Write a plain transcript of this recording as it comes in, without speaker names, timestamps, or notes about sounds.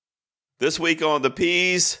This week on The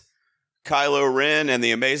Peas, Kylo Ren and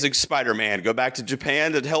the Amazing Spider-Man go back to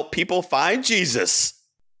Japan to help people find Jesus.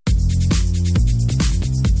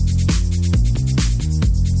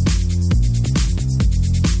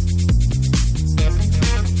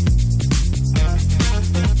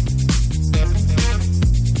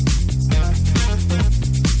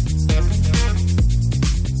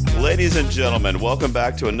 Ladies and gentlemen, welcome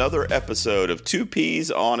back to another episode of Two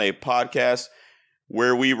Peas on a Podcast,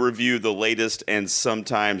 where we review the latest and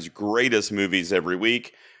sometimes greatest movies every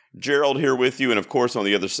week. Gerald here with you, and of course on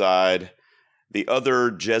the other side, the other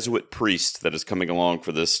Jesuit priest that is coming along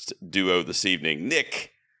for this duo this evening.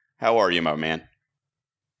 Nick, how are you, my man?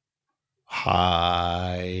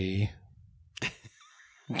 Hi.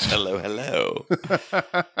 Hello, hello.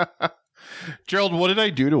 Gerald, what did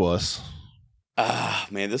I do to us?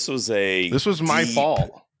 Man, this was my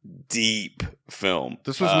fault. Deep film.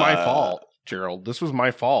 This was my fault, Gerald. This was my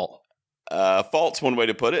fault. Fault's one way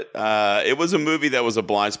to put it. It was a movie that was a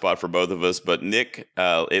blind spot for both of us, but Nick,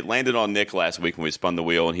 it landed on Nick last week when we spun the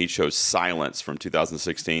wheel, and he chose Silence from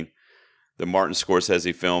 2016, the Martin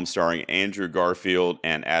Scorsese film starring Andrew Garfield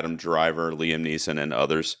and Adam Driver, Liam Neeson, and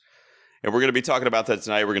others. And we're going to be talking about that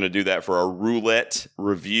tonight. We're going to do that for our Roulette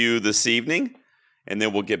review this evening, and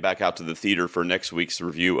then we'll get back out to the theater for next week's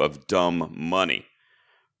review of Dumb Money.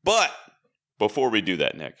 But before we do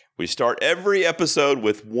that, Nick, we start every episode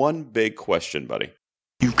with one big question, buddy.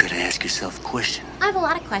 You gotta ask yourself a question. I have a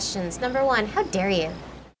lot of questions. Number one, how dare you?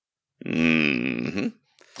 Mm-hmm.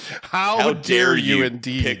 How dare you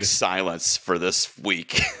indeed pick Silence for this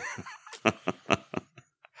week?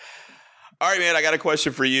 All right, man, I got a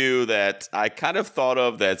question for you that I kind of thought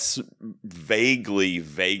of that's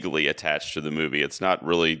vaguely attached to the movie. It's not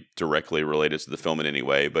really directly related to the film in any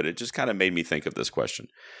way, but it just kind of made me think of this question.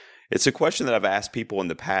 It's a question that I've asked people in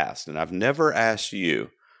the past, and I've never asked you.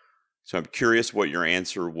 So I'm curious what your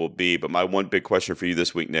answer will be. But my one big question for you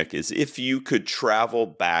this week, Nick, is if you could travel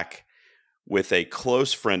back with a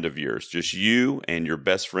close friend of yours, just you and your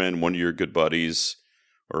best friend, one of your good buddies,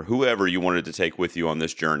 or whoever you wanted to take with you on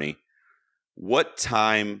this journey, what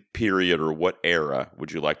time period or what era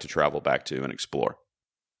would you like to travel back to and explore?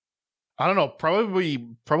 I don't know. Probably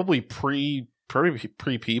pre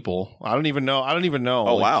people. I don't even know.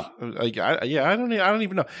 Oh, wow. I don't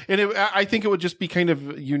even know. And I think it would just be kind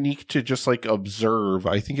of unique to just like observe.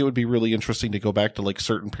 I think it would be really interesting to go back to like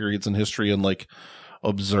certain periods in history and like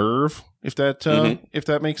observe if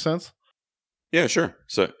that makes sense. Yeah, sure.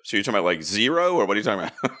 So you're talking about like zero, or what are you talking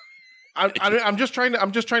about? I'm just trying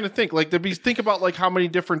to think like think about like how many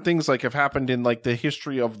different things like have happened in like the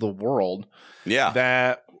history of the world. Yeah.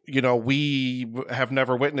 That, you know, we have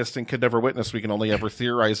never witnessed and could never witness. We can only ever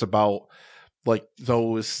theorize about like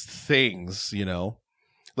those things, you know,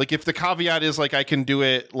 like if the caveat is like, I can do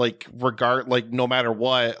it like no matter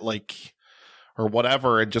what, like, or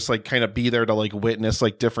whatever, and just like kind of be there to like witness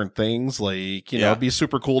like different things, like, you know, it'd be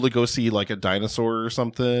super cool to go see like a dinosaur or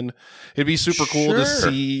something. It'd be super cool to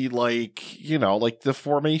see like, you know, like the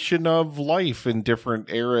formation of life in different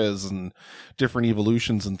eras and different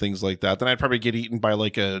evolutions and things like that. Then I'd probably get eaten by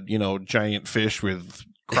like a, you know, giant fish with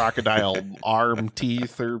crocodile arm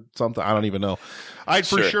teeth or something. I don't even know. I'd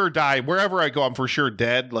for sure die wherever I go. I'm for sure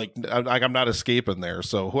dead. Like I'm not escaping there.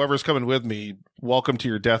 So whoever's coming with me, welcome to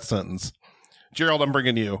your death sentence. Gerald, I'm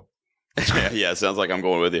bringing you. Yeah, it sounds like I'm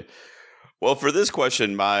going with you. Well, for this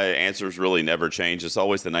question, my answers really never change. It's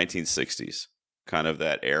always the 1960s, kind of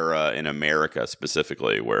that era in America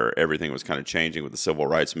specifically, where everything was kind of changing with the civil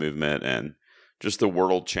rights movement and just the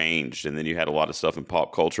world changed. And then you had a lot of stuff in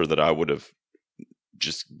pop culture that I would have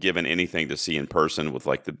just given anything to see in person, with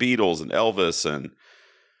like the Beatles and Elvis and,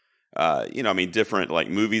 you know, I mean, different like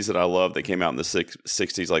movies that I love that came out in the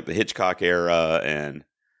 60s, like the Hitchcock era. And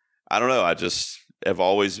I don't know. I just have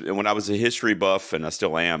always, when I was a history buff, and I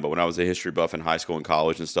still am, but when I was a history buff in high school and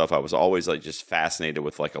college and stuff, I was always like just fascinated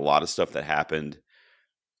with like a lot of stuff that happened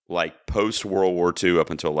like post World War II up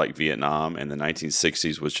until like Vietnam, and the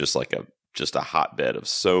 1960s was just like a hotbed of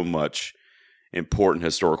so much important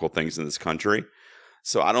historical things in this country.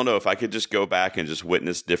 So I don't know if I could just go back and just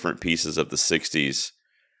witness different pieces of the 60s.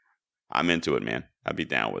 I'm into it, man. I'd be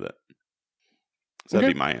down with it. So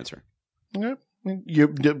that'd be my answer. Okay. You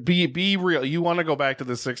be real. You want to go back to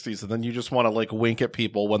the 60s, and then you just want to like wink at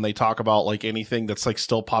people when they talk about like anything that's like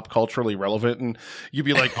still pop culturally relevant, and you'd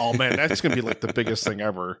be like, "Oh man, that's gonna be like the biggest thing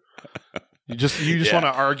ever." You just want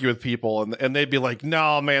to argue with people, and they'd be like,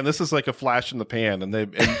 "No, man, this is like a flash in the pan,"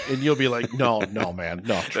 and you'll be like, "No, man,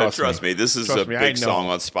 no, trust me. This is a big song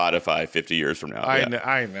on Spotify 50 years from now."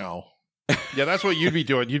 I know. Yeah, that's what you'd be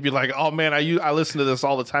doing. You'd be like, "Oh man, I listen to this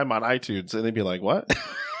all the time on iTunes," and they'd be like, "What?"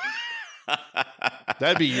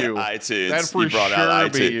 That'd be you. iTunes. That'd for You brought sure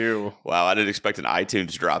out be iTunes. you. Wow, I didn't expect an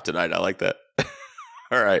iTunes drop tonight. I like that.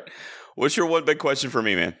 All right. What's your one big question for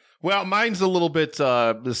me, man? Well, mine's a little bit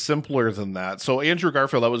simpler than that. So Andrew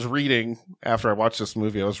Garfield, I was reading, after I watched this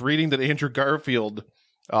movie, I was reading that Andrew Garfield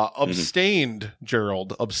abstained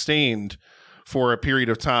for a period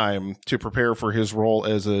of time to prepare for his role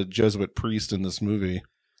as a Jesuit priest in this movie.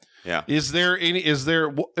 Yeah. Is there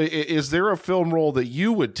a film role that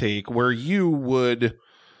you would take where you would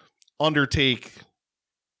undertake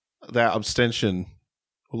that abstention?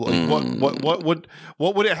 Like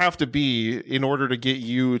what would it have to be in order to get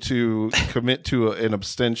you to commit to an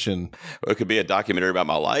abstention? Well, it could be a documentary about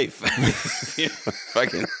my life.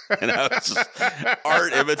 Fucking, it's just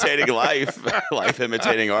art imitating life, life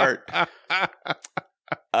imitating art.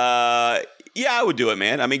 Yeah, I would do it,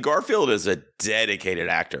 man. I mean, Garfield is a dedicated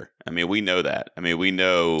actor. I mean, we know that. I mean, we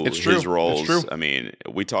know his roles. It's true. I mean,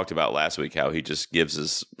 we talked about last week how he just gives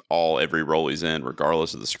us all every role he's in,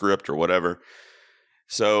 regardless of the script or whatever.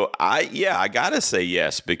 So I gotta say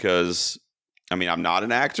yes, because I mean, I'm not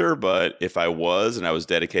an actor, but if I was and I was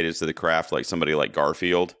dedicated to the craft like somebody like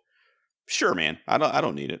Garfield, sure, man, I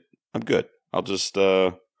don't need it. I'm good. I'll just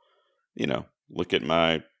look at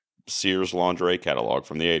my Sears lingerie catalog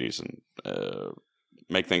from the 80s and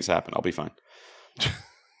make things happen. I'll be fine.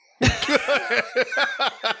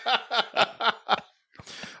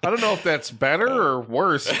 I don't know if that's better or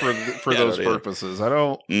worse for those purposes. I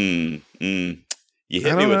don't. You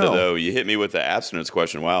hit me with it, though. You hit me with the abstinence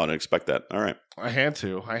question. Wow, I didn't expect that. All right. I had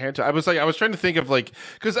to. I was trying to think of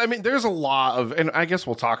because I mean, there's a lot of, and I guess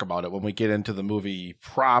we'll talk about it when we get into the movie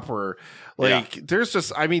proper.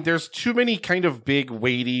 There's too many kind of big,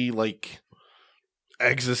 weighty,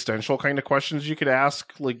 existential kind of questions you could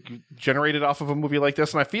ask, generated off of a movie like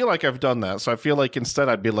this. And I feel like I've done that. So I feel like instead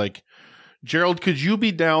I'd be like, Gerald, could you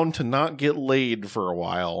be down to not get laid for a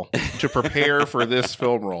while to prepare for this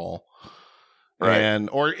film role? Right.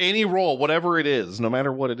 Or any role, whatever it is, no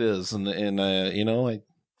matter what it is. Well,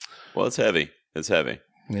 it's heavy. It's heavy.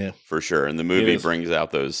 Yeah. For sure. And the movie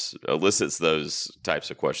elicits those types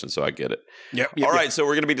of questions. So I get it. Yep. All right. So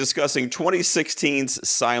we're going to be discussing 2016's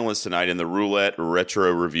Silence tonight in the Roulette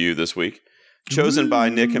Retro Review this week, chosen by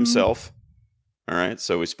Nick himself. All right.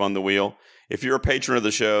 So we spun the wheel. If you're a patron of the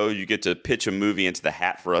show, you get to pitch a movie into the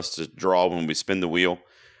hat for us to draw when we spin the wheel.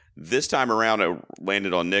 This time around, it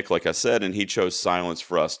landed on Nick, like I said, and he chose Silence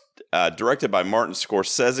for us. Directed by Martin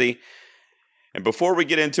Scorsese. And before we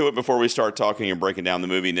get into it, before we start talking and breaking down the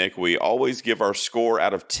movie, Nick, we always give our score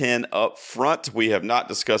out of 10 up front. We have not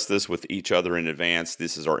discussed this with each other in advance.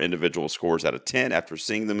 This is our individual scores out of 10 after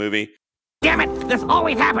seeing the movie. Damn it, this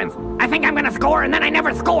always happens. I think I'm going to score, and then I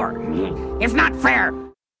never score. It's not fair.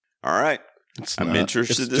 All right. I'm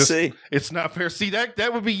interested to see. It's not fair. See,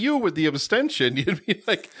 that would be you with the abstention. You'd be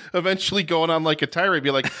eventually going on like a tirade,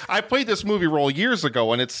 be like, I played this movie role years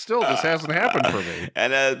ago, and this hasn't happened for me.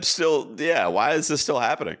 And why is this still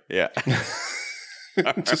happening? Yeah.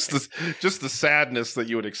 just the sadness that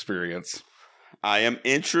you would experience. I am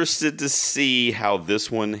interested to see how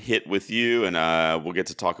this one hit with you, and we'll get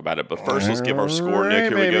to talk about it. But first, let's give our score,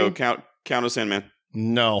 Nick. Here we go. Count us in, man.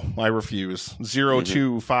 No, I refuse. 0,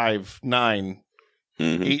 2, 5, 9,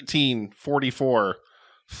 18, 44,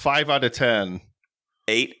 5 out of 10.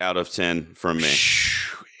 8 out of 10 from me.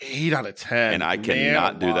 8 out of 10. And I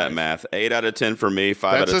cannot do that math. 8 out of 10 from me,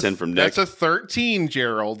 5 out of 10 from Nick. That's a 13,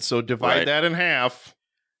 Gerald. So divide that in half.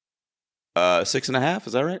 6.5,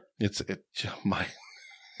 is that right? My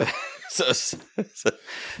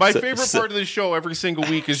my favorite part of the show every single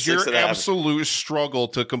week is your absolute struggle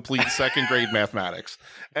to complete second grade mathematics.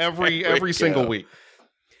 Every single week.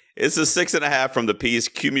 It's a 6.5 from the piece,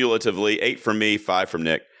 cumulatively 8 from me, 5 from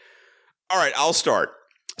Nick. All right, I'll start.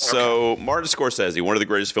 So Martin Scorsese, one of the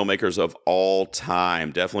greatest filmmakers of all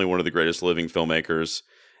time, definitely one of the greatest living filmmakers,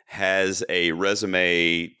 has a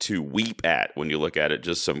resume to weep at when you look at it,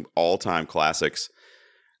 just some all-time classics.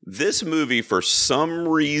 This movie, for some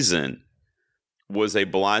reason, was a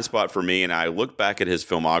blind spot for me, and I look back at his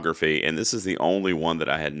filmography, and this is the only one that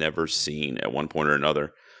I had never seen at one point or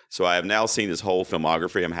another. So I have now seen his whole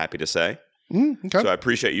filmography, I'm happy to say. So I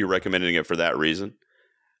appreciate you recommending it for that reason.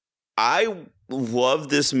 I love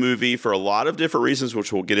this movie for a lot of different reasons,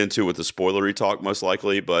 which we'll get into with the spoilery talk most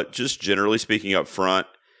likely, but just generally speaking up front,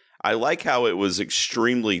 I like how it was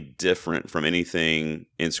extremely different from anything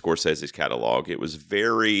in Scorsese's catalog.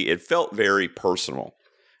 It felt very personal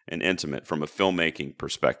and intimate from a filmmaking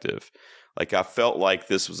perspective. I felt like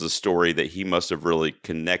this was a story that he must have really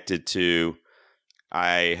connected to.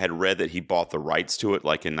 I had read that he bought the rights to it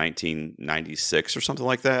in 1996 or something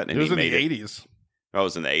like that. And it was in the 80s. Oh, it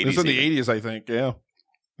was in the 80s. It was in the 80s, I think, yeah.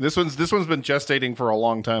 This one's been gestating for a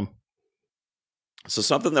long time. So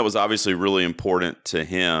something that was obviously really important to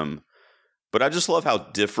him, but I just love how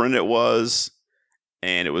different it was.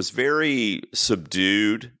 And it was very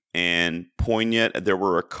subdued and poignant. There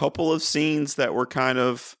were a couple of scenes that were kind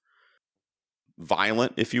of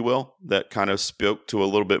violent, if you will, that kind of spoke to a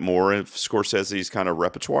little bit more of Scorsese's kind of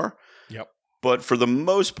repertoire. Yep. But for the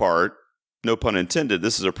most part, no pun intended,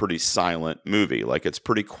 this is a pretty silent movie. Like, it's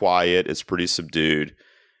pretty quiet, it's pretty subdued,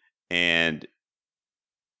 and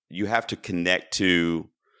you have to connect to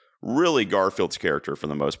really Garfield's character for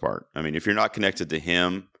the most part. I mean, if you're not connected to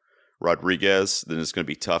him, Rodriguez, then it's going to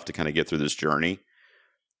be tough to kind of get through this journey.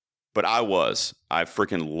 But I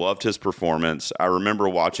freaking loved his performance. I remember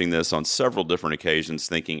watching this on several different occasions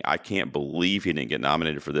thinking, I can't believe he didn't get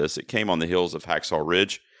nominated for this. It came on the heels of Hacksaw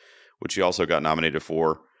Ridge, which he also got nominated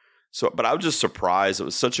for. But I was just surprised. It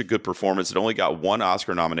was such a good performance. It only got one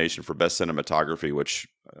Oscar nomination for Best Cinematography, which,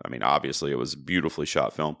 I mean, obviously it was a beautifully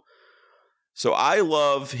shot film. So I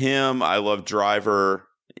love him. I love Driver.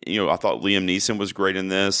 I thought Liam Neeson was great in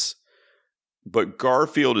this. But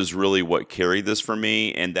Garfield is really what carried this for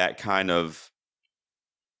me, and that kind of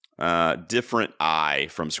different eye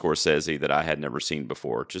from Scorsese that I had never seen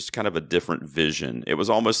before. Just kind of a different vision. It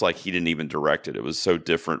was almost like he didn't even direct it. It was so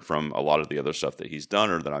different from a lot of the other stuff that he's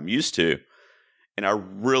done or that I'm used to. And I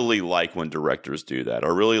really like when directors do that. I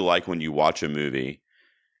really like when you watch a movie,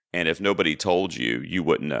 and if nobody told you, you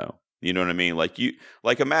wouldn't know. You know what I mean? Like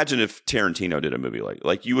imagine if Tarantino did a movie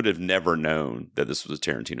like you would have never known that this was a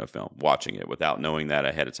Tarantino film watching it without knowing that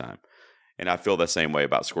ahead of time. And I feel the same way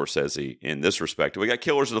about Scorsese in this respect. We got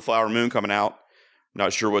Killers of the Flower Moon coming out. I'm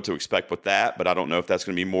not sure what to expect with that, but I don't know if that's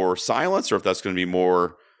going to be more silence or if that's going to be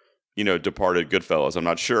more, Departed, Goodfellas. I'm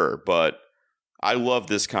not sure, but I love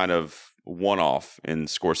this kind of one-off in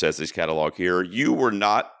Scorsese's catalog here. You were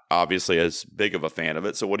not obviously as big of a fan of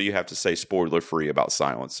it. So what do you have to say spoiler-free about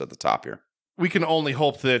Silence at the top here? We can only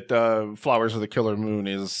hope that Flowers of the Killer Moon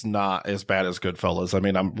is not as bad as Goodfellas. I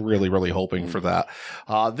mean, I'm really, really hoping for that.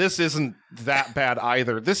 This isn't that bad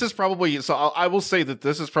either. This is probably, so I will say that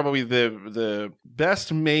this is probably the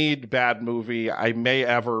best made bad movie I may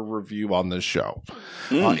ever review on this show.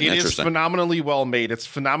 It is phenomenally well made. It's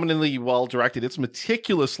phenomenally well directed. It's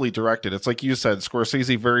meticulously directed. It's like you said,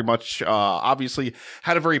 Scorsese very much obviously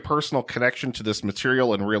had a very personal connection to this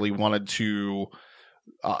material and really wanted to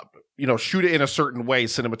shoot it in a certain way.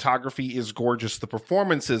 Cinematography is gorgeous. The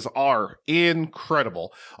performances are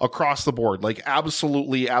incredible across the board. Like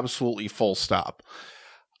absolutely, absolutely full stop.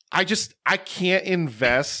 I can't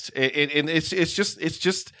invest and it's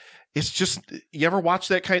just, you ever watch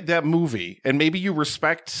that movie and maybe you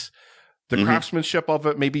respect the craftsmanship of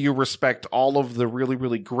it. Maybe you respect all of the really,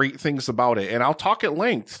 really great things about it. And I'll talk at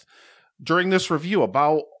length during this review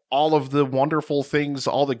about all of the wonderful things,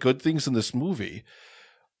 all the good things in this movie.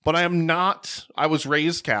 But I was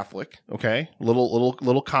raised Catholic, okay?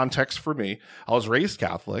 Little context for me. I was raised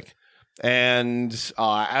Catholic. And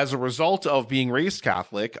as a result of being raised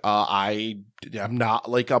Catholic, I am not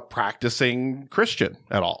like a practicing Christian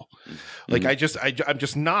at all. Like I'm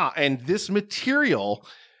just not. And this material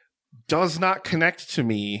does not connect to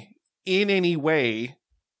me in any way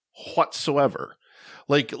whatsoever.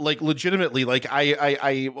 Like legitimately, like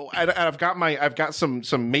I've got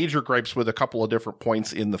some major gripes with a couple of different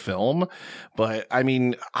points in the film, but I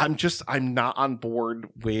mean, I'm not on board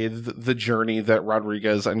with the journey that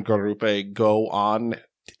Rodriguez and Garupe go on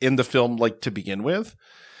in the film, like to begin with,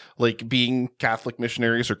 like being Catholic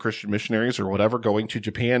missionaries or Christian missionaries or whatever, going to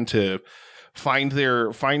Japan to find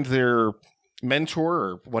their mentor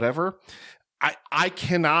or whatever. I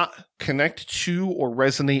cannot connect to or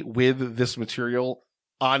resonate with this material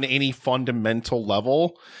on any fundamental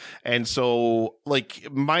level. And so like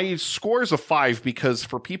my score is a 5 because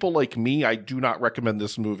for people like me, I do not recommend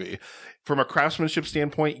this movie. From a craftsmanship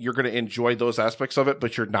standpoint, you're going to enjoy those aspects of it,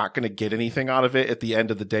 but you're not going to get anything out of it. At the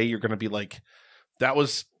end of the day, you're going to be like, that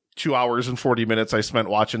was 2 hours and 40 minutes I spent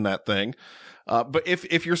watching that thing. But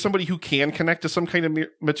if you're somebody who can connect to some kind of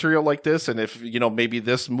material like this, and if, maybe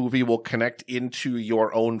this movie will connect into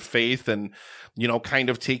your own faith and, kind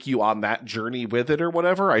of take you on that journey with it or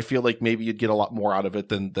whatever, I feel like maybe you'd get a lot more out of it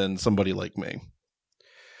than somebody like me.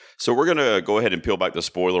 So we're going to go ahead and peel back the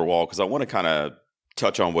spoiler wall because I want to kind of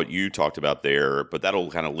touch on what you talked about there, but that'll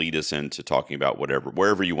kind of lead us into talking about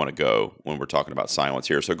wherever you want to go when we're talking about Silence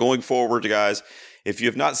here. So going forward, guys, if you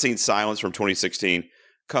have not seen Silence from 2016,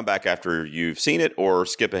 come back after you've seen it or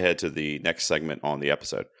skip ahead to the next segment on the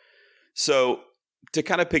episode. So to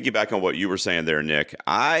kind of piggyback on what you were saying there, Nick,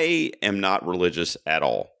 I am not religious at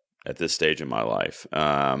all at this stage in my life.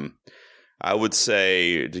 I would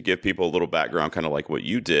say, to give people a little background, kind of like what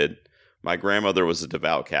you did, my grandmother was a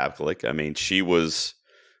devout Catholic. I mean, she was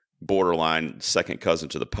borderline second cousin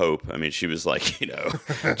to the Pope. I mean, she was like,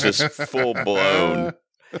 just full blown.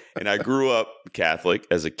 And I grew up Catholic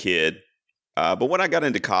as a kid. But when I got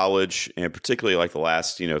into college, and particularly like the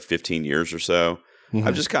last, 15 years or so,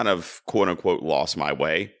 I've just kind of, quote unquote, lost my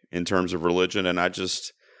way in terms of religion. And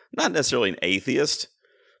not necessarily an atheist.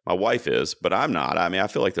 My wife is, but I'm not. I mean, I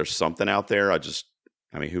feel like there's something out there.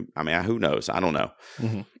 Who knows? I don't know.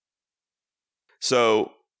 Mm-hmm.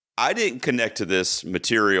 So I didn't connect to this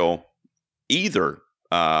material either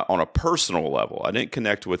on a personal level. I didn't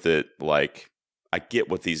connect with it like I get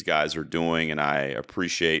what these guys are doing, and I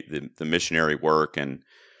appreciate the missionary work, and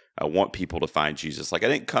I want people to find Jesus. Like, I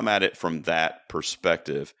didn't come at it from that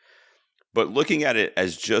perspective. But looking at it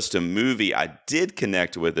as just a movie, I did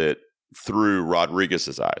connect with it through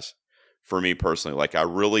Rodriguez's eyes. For me personally, like, I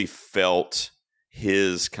really felt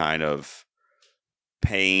his kind of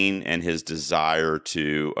pain and his desire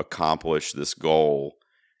to accomplish this goal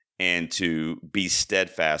and to be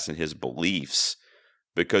steadfast in his beliefs,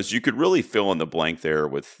 because you could really fill in the blank there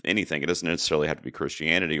with anything. It doesn't necessarily have to be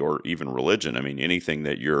Christianity or even religion. I mean, anything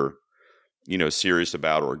that you're, serious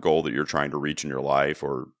about, or a goal that you're trying to reach in your life,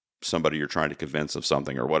 or somebody you're trying to convince of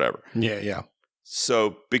something or whatever. Yeah.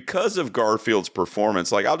 So because of Garfield's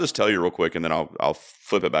performance, like, I'll just tell you real quick and then I'll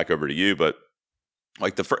flip it back over to you. But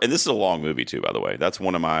like and this is a long movie too, by the way. That's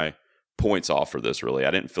one of my points off for this, really.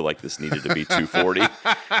 I didn't feel like this needed to be 240.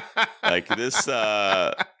 Like this,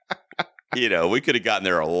 we could have gotten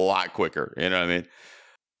there a lot quicker. You know what I mean?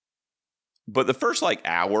 But the first like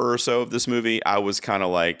hour or so of this movie, I was kind of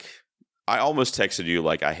like, I almost texted you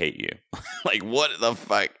like, I hate you. Like, what the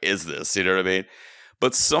fuck is this? You know what I mean?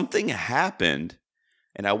 But something happened,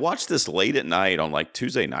 and I watched this late at night on like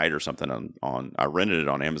Tuesday night or something. I rented it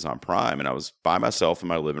on Amazon Prime, and I was by myself in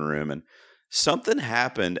my living room, and something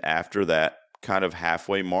happened after that kind of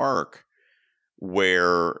halfway mark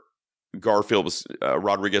where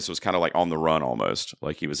Rodriguez was kind of like on the run almost,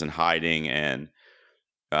 like he was in hiding, and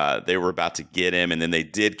they were about to get him, and then they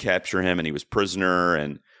did capture him, and he was prisoner,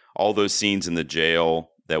 and all those scenes in the jail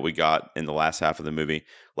that we got in the last half of the movie.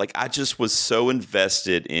 Like, I just was so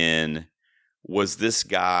invested in, was this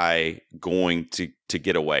guy going to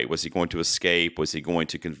get away? Was he going to escape? Was he going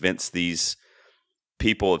to convince these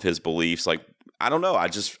people of his beliefs? Like, I don't know.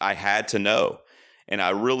 I had to know. And I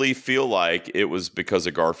really feel like it was because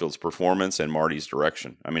of Garfield's performance and Marty's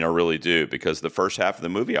direction. I mean, I really do, because the first half of the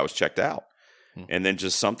movie, I was checked out. And then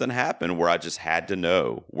just something happened where I just had to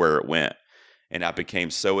know where it went. And I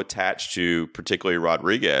became so attached to particularly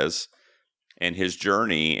Rodriguez and his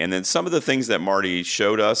journey. And then some of the things that Marty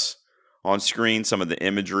showed us on screen, some of the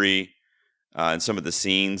imagery and some of the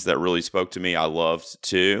scenes that really spoke to me, I loved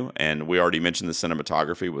too. And we already mentioned the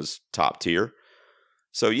cinematography was top tier.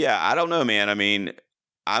 So yeah, I don't know, man. I mean,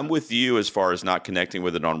 I'm with you as far as not connecting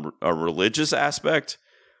with it on a religious aspect,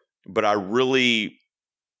 but I really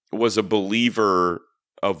was a believer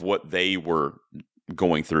of what they were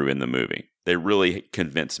going through in the movie. They really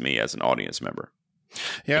convinced me as an audience member.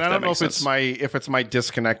 Yeah, and I don't know if it's my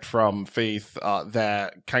disconnect from faith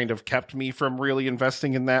that kind of kept me from really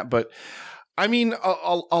investing in that. But I mean,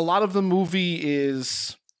 a lot of the movie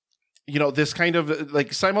is, this kind of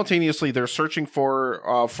like simultaneously they're searching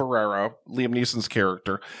for Ferreira, Liam Neeson's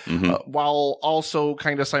character, while also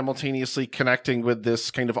kind of simultaneously connecting with this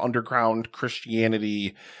kind of underground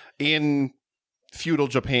Christianity in feudal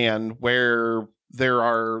Japan, where there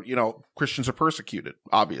are, Christians are persecuted,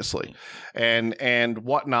 obviously, and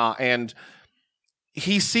whatnot. And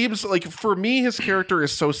he seems like, for me, his character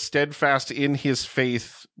is so steadfast in his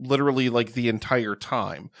faith, literally like the entire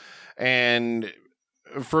time. And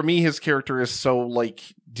for me, his character is so like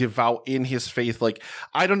devout in his faith. Like,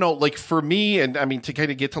 I don't know, like for me, and I mean, to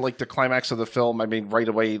kind of get to like the climax of the film, I mean, right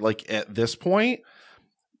away, like at this point,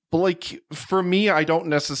 but like for me, I don't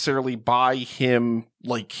necessarily buy him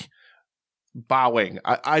like bowing.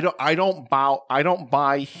 I don't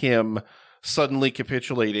buy him suddenly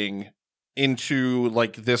capitulating into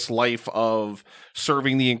like this life of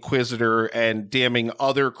serving the Inquisitor and damning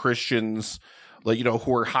other Christians, like,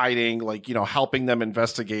 who are hiding, like, helping them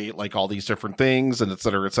investigate like all these different things, and et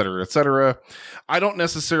cetera, et cetera, et cetera. I don't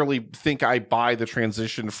necessarily think I buy the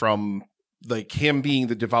transition from like him being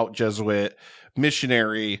the devout Jesuit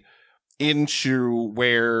missionary into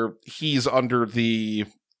where he's under the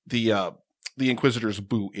Inquisitor's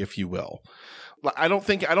boot, if you will. I don't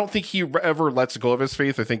think he ever lets go of his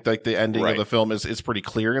faith. I think like the ending of the film is pretty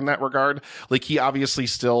clear in that regard. Like, he obviously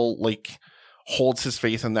still like holds his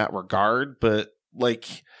faith in that regard, but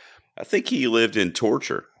like, I think he lived in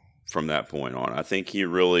torture from that point on. I think he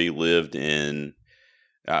really lived in,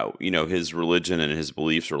 his religion and his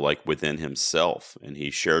beliefs were like within himself, and he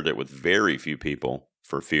shared it with very few people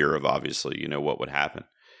for fear of obviously, what would happen.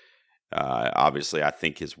 Obviously, I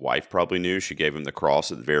think his wife probably knew. She gave him the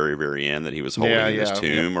cross at the very, very end that he was holding in his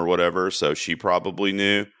tomb or whatever. So she probably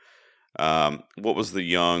knew. What was the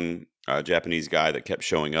young Japanese guy that kept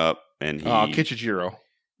showing up? And he, Kichijiro.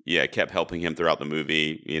 Yeah, kept helping him throughout the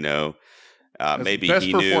movie. Maybe best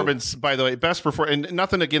he performance, by the way, and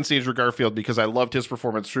nothing against Andrew Garfield because I loved his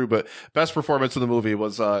performance, true, but best performance in the movie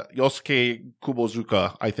was Yosuke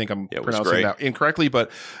Kubozuka. I think I'm pronouncing that incorrectly,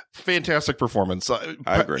 but fantastic performance. I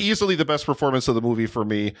agree. Easily the best performance of the movie for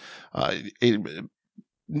me.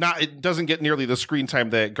 It doesn't get nearly the screen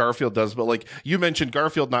time that Garfield does, but like you mentioned,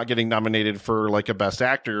 Garfield not getting nominated for like a Best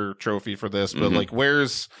Actor trophy for this, but like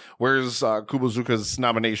where's Kubozuka's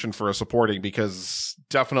nomination for a supporting, because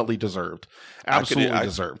definitely deserved, absolutely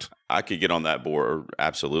deserved. I could get on that board,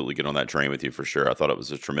 absolutely get on that train with you for sure. I thought it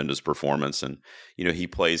was a tremendous performance, and he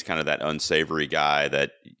plays kind of that unsavory guy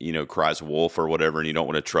that cries wolf or whatever, and you don't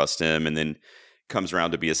want to trust him, and then comes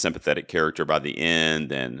around to be a sympathetic character by the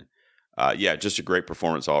end, and. Just a great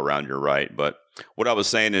performance all around. You're right. But what I was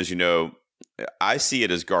saying is, I see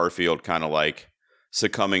it as Garfield kind of like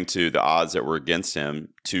succumbing to the odds that were against him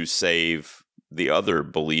to save the other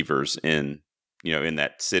believers in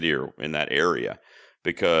that city or in that area,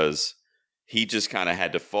 because he just kind of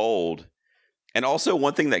had to fold. And also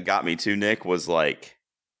one thing that got me too, Nick, was like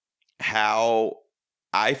how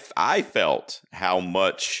I felt how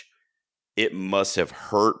much it must have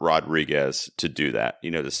hurt Rodriguez to do that,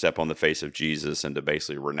 to step on the face of Jesus and to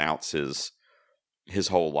basically renounce his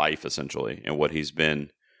whole life essentially and what he's been,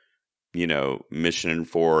 missioning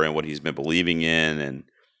for and what he's been believing in. And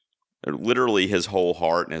literally his whole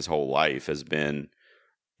heart and his whole life has been,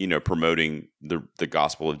 promoting the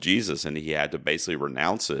gospel of Jesus. And he had to basically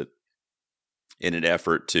renounce it in an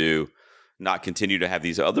effort to not continue to have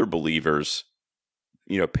these other believers,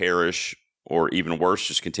 perish, or even worse,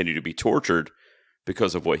 just continue to be tortured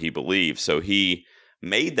because of what he believed. So he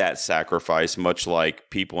made that sacrifice much like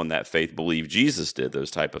people in that faith believe Jesus did those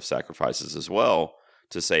type of sacrifices as well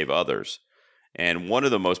to save others. And one of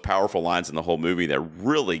the most powerful lines in the whole movie that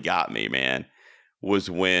really got me, man, was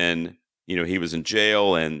when, he was in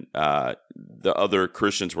jail and the other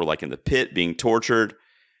Christians were like in the pit being tortured.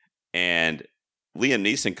 And Liam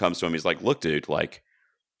Neeson comes to him. He's like, look, dude, like,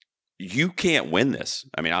 you can't win this.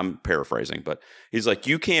 I mean, I'm paraphrasing, but he's like,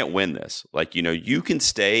 you can't win this. Like, you can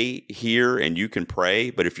stay here and you can pray,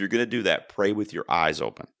 but if you're going to do that, pray with your eyes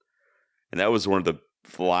open. And that was one of the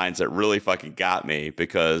lines that really fucking got me,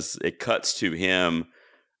 because it cuts to him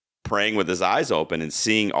praying with his eyes open and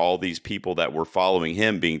seeing all these people that were following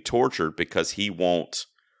him being tortured because he won't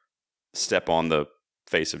step on the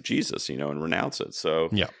face of Jesus, and renounce it. So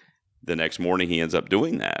the next morning he ends up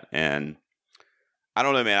doing that. And I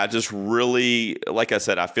don't know, man. I just really, like I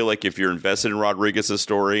said, I feel like if you're invested in Rodriguez's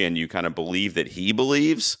story and you kind of believe that he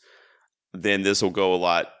believes, then this will go a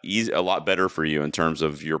lot better for you in terms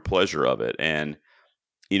of your pleasure of it. And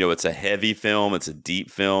it's a heavy film, it's a deep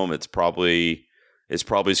film. It's probably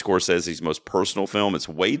Scorsese's most personal film. It's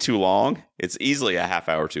way too long. It's easily a half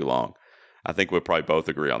hour too long. I think we'll probably both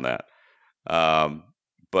agree on that.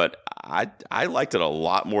 But I liked it a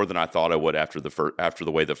lot more than I thought I would after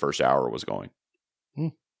the way the first hour was going.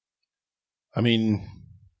 I mean,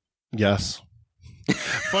 yes.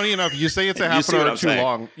 Funny enough, you say it's a half an hour too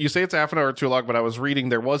long. You say it's half an hour too long, but I was reading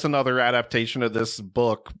there was another adaptation of this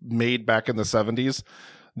book made back in the 70s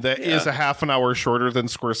that is a half an hour shorter than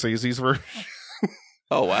Scorsese's version.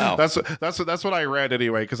 Oh wow, that's what I read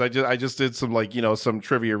anyway, because I just did some some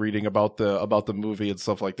trivia reading about the movie and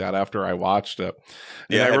stuff like that after I watched it.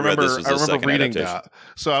 And yeah, I remember reading that.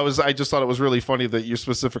 So I just thought it was really funny that you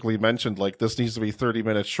specifically mentioned like this needs to be 30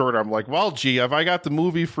 minutes shorter. I'm like, well, gee, have I got the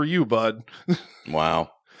movie for you, bud?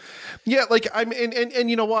 Wow. Yeah, like I'm and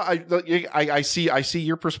you know what, I see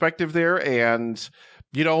your perspective there, and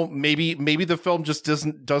maybe the film just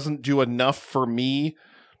doesn't do enough for me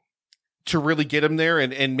to really get him there,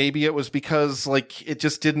 and maybe it was because like it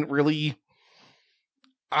just didn't really,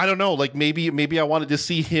 I don't know, like maybe I wanted to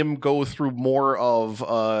see him go through more of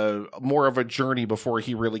a journey before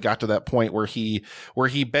he really got to that point where he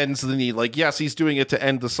bends the knee. Like, yes, he's doing it to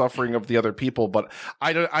end the suffering of the other people, but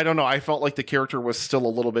I don't know, I felt like the character was still a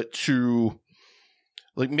little bit too,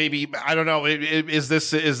 like, maybe, I don't know, is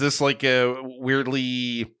this like a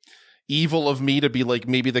weirdly evil of me to be like,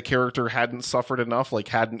 maybe the character hadn't suffered enough, like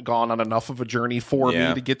hadn't gone on enough of a journey for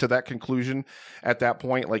me to get to that conclusion at that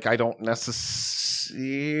point. Like, I don't necessarily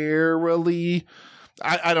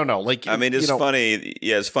I don't know. Like, I mean, it's funny.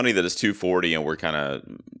 Yeah, it's funny that it's 240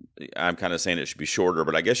 and I'm kind of saying it should be shorter,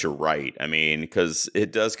 but I guess you're right. I mean, because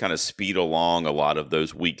it does kind of speed along a lot of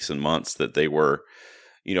those weeks and months that they were,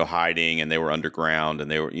 hiding and they were underground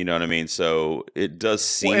and they were, you know what I mean? So it does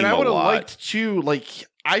seem and I would have lot. liked to, like,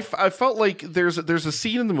 I felt like there's a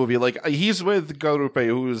scene in the movie, like he's with Garupe,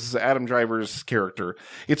 who's Adam Driver's character.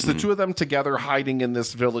 It's the two of them together hiding in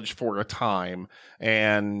this village for a time.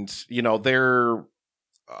 And, they're,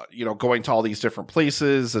 going to all these different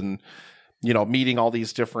places and, meeting all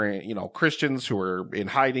these different, Christians who are in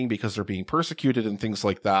hiding because they're being persecuted and things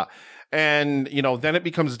like that. And, then it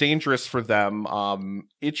becomes dangerous for them.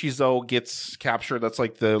 Ichizo gets captured. That's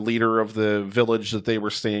like the leader of the village that they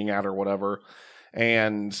were staying at or whatever.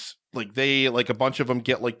 And like a bunch of them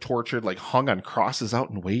get like tortured, like hung on crosses out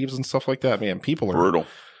in waves and stuff like that. Man, people are brutal.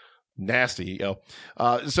 Nasty, so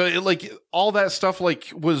all that stuff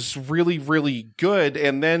like was really, really good.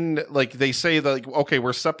 And then like they say that, like, okay,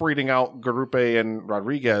 we're separating out Garupe and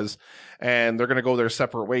Rodriguez and they're going to go their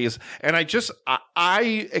separate ways. And I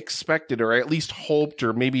expected, or I at least hoped,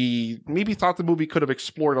 or maybe thought the movie could have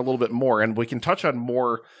explored a little bit more. And we can touch on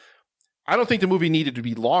more. I don't think the movie needed to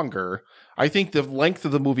be longer. I think the length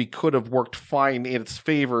of the movie could have worked fine in its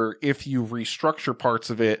favor if you restructure parts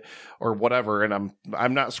of it or whatever. And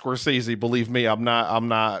I'm not Scorsese, believe me. I'm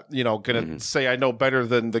not, going to say I know better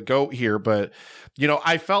than the GOAT here, but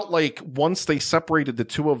I felt like once they separated the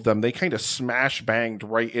two of them, they kind of smash banged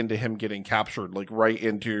right into him getting captured, like right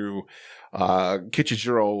into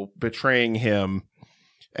Kichijiro betraying him.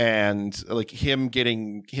 And like him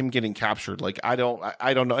getting captured. Like I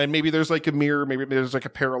don't know. And maybe there's like a mirror, maybe there's like a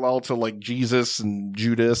parallel to like Jesus and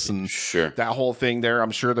Judas and that whole thing there.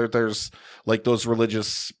 I'm sure that there's like those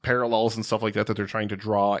religious parallels and stuff like that they're trying to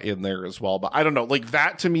draw in there as well. But I don't know. Like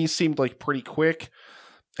that to me seemed like pretty quick.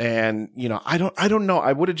 And I don't know.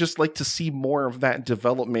 I would have just liked to see more of that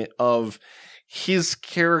development of his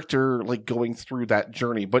character, like going through that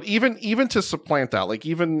journey. But even to supplant that, like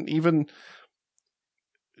even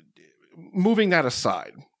moving that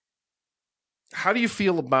aside, how do you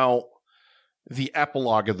feel about the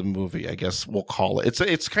epilogue of the movie? I guess we'll call it.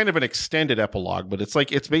 It's kind of an extended epilogue, but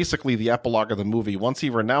it's basically the epilogue of the movie. Once he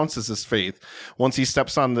renounces his faith, once he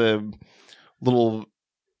steps on the little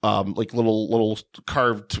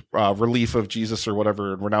carved relief of Jesus or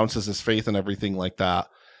whatever, and renounces his faith and everything like that.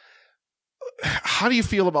 How do you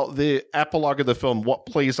feel about the epilogue of the film? What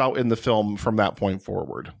plays out in the film from that point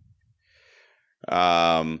forward?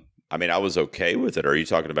 I mean, I was okay with it. Are you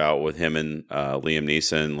talking about with him and Liam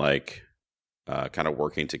Neeson, like kind of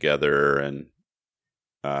working together? And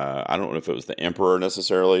I don't know if it was the emperor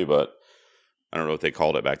necessarily, but I don't know what they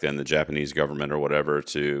called it back then, the Japanese government or whatever,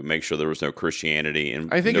 to make sure there was no Christianity.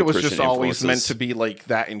 And I think no it was Christian just always influences. meant to be like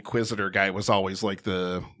that Inquisitor guy was always like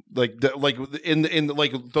the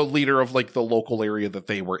leader of like the local area that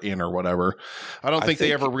they were in or whatever. I don't think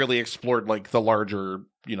they ever really explored like the larger,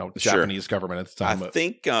 Japanese government at the time.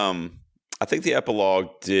 I think the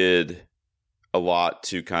epilogue did a lot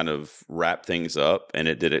to kind of wrap things up, and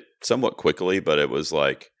it did it somewhat quickly, but it was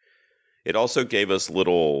like, it also gave us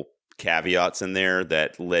little caveats in there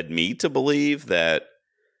that led me to believe that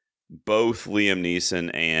both Liam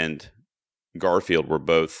Neeson and Garfield were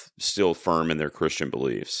both still firm in their Christian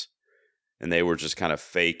beliefs, and they were just kind of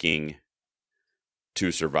faking to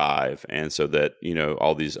survive, and so that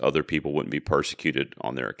all these other people wouldn't be persecuted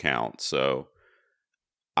on their account. So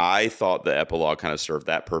I thought the epilogue kind of served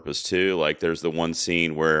that purpose too. Like there's the one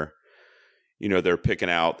scene where they're picking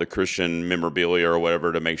out the Christian memorabilia or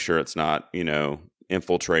whatever to make sure it's not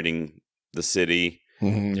infiltrating the city.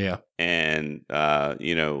 Mm-hmm, yeah. And,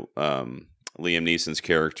 Liam Neeson's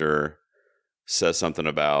character says something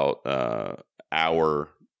about our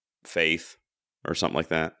faith or something like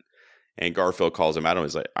that. And Garfield calls him out and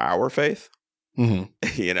he's like, our faith?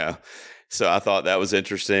 Mm-hmm. So I thought that was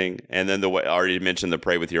interesting. And then the way I already mentioned the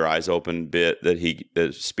pray with your eyes open bit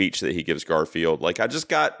the speech that he gives Garfield. Like I just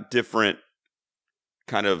got different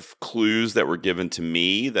kind of clues that were given to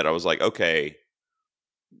me that I was like, okay,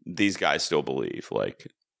 these guys still believe. Like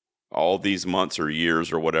all these months or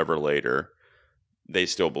years or whatever later, they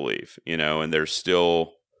still believe, and they're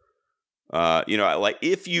still, like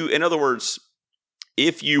in other words,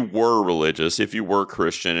 if you were religious, if you were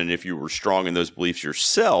Christian, and if you were strong in those beliefs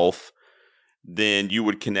yourself, then you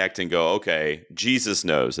would connect and go, okay, Jesus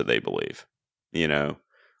knows that they believe,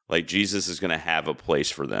 like Jesus is going to have a place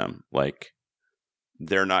for them. Like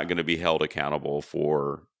they're not going to be held accountable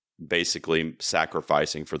for basically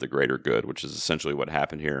sacrificing for the greater good, which is essentially what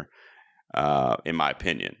happened here, in my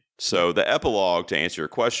opinion. So the epilogue, to answer your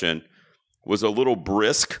question, was a little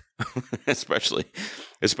brisk, especially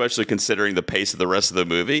considering the pace of the rest of the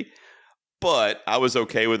movie. But I was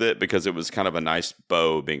okay with it because it was kind of a nice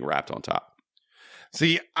bow being wrapped on top.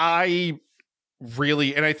 See, I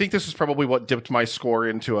really, and I think this is probably what dipped my score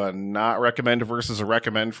into a not recommend versus a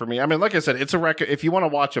recommend for me. I mean, like I said, it's if you want to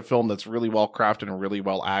watch a film that's really well crafted and really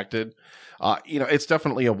well acted, it's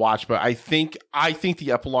definitely a watch. But I think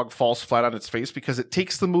the epilogue falls flat on its face because it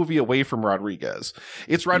takes the movie away from Rodriguez.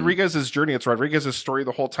 It's Rodriguez's journey. It's Rodriguez's story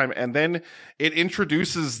the whole time. And then it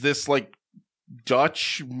introduces this like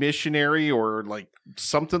Dutch missionary or like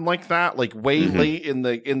something like that, like way late in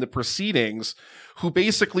the proceedings, who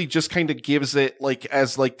basically just kind of gives it like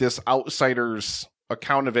as like this outsider's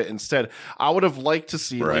account of it instead. I would have liked to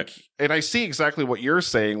see like, and I see exactly what you're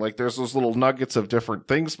saying, like there's those little nuggets of different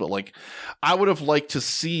things, but like I would have liked to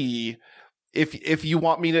see if you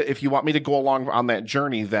want me to go along on that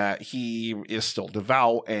journey, that he is still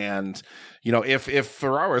devout, and if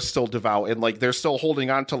Ferrara is still devout and like they're still holding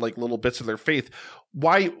on to like little bits of their faith,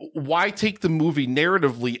 why take the movie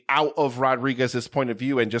narratively out of Rodriguez's point of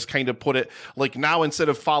view and just kind of put it like, now instead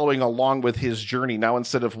of following along with his journey, now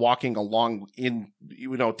instead of walking along in,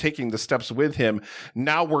 taking the steps with him,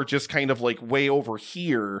 now we're just kind of like way over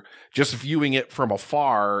here, just viewing it from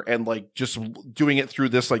afar and like just doing it through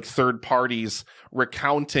this like third party's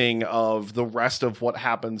recounting of the rest of what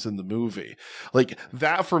happens in the movie. Like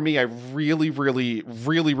that for me, I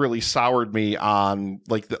really soured me on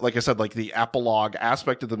like I said, like the epilogue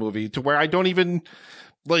aspect of the movie, to where I don't even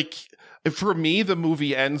like, for me, the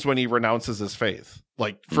movie ends when he renounces his faith.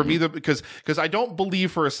 Like for me, because I don't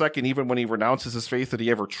believe for a second, even when he renounces his faith, that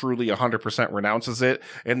he ever truly 100% renounces it.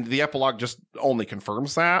 And the epilogue just only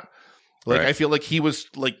confirms that. Like, I feel like he was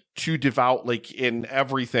like too devout, like in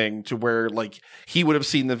everything, to where like he would have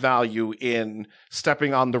seen the value in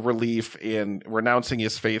stepping on the relief, in renouncing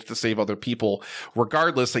his faith to save other people.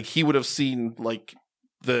 Regardless, like he would have seen like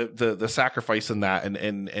the sacrifice in that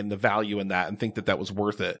and the value in that, and think that was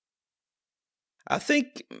worth it. I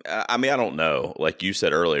think, I mean, I don't know. Like you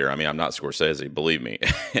said earlier, I mean, I'm not Scorsese, believe me.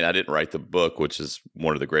 And I didn't write the book, which is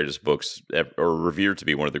one of the greatest books ever, or revered to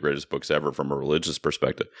be one of the greatest books ever from a religious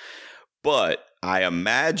perspective. But I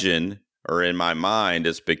imagine, or in my mind,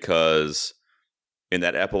 it's because in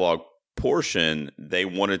that epilogue portion, they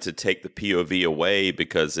wanted to take the POV away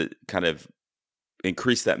because it kind of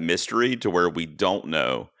increased that mystery to where we don't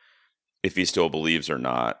know if he still believes or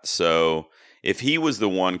not. So if he was the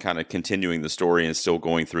one kind of continuing the story and still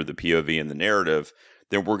going through the POV and the narrative,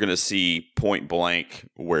 then we're going to see point blank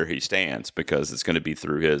where he stands, because it's going to be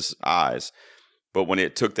through his eyes. But when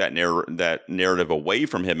it took that narrative away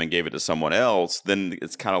from him and gave it to someone else, then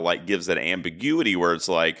it's kind of like gives that ambiguity where it's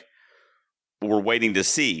like, we're waiting to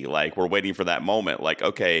see, like we're waiting for that moment. Like,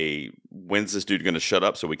 okay, when's this dude going to shut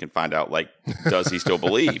up so we can find out, like, does he still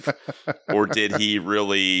believe? Or did he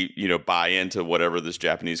really, buy into whatever this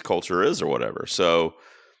Japanese culture is or whatever? So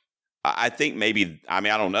I think maybe, I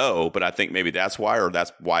mean, I don't know, but I think maybe that's why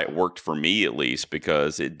it worked for me, at least,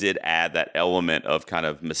 because it did add that element of kind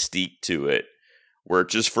of mystique to it, where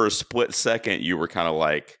just for a split second, you were kind of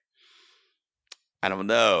like, I don't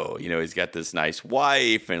know, he's got this nice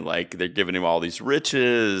wife and like they're giving him all these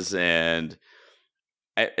riches, and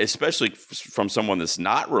especially from someone that's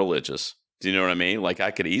not religious. Do you know what I mean? Like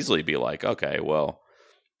I could easily be like, okay, well,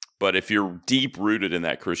 but if you're deep rooted in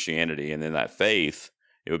that Christianity and in that faith,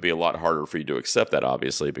 it would be a lot harder for you to accept that,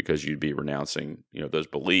 obviously, because you'd be renouncing, those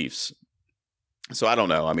beliefs. So I don't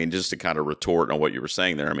know. I mean, just to kind of retort on what you were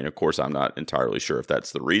saying there. I mean, of course, I'm not entirely sure if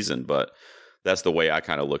that's the reason, but that's the way I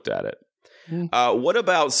kind of looked at it. What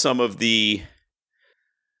about some of the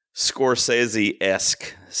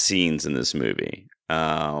Scorsese-esque scenes in this movie?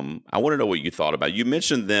 I want to know what you thought about it. You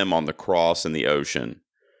mentioned them on the cross in the ocean,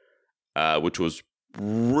 which was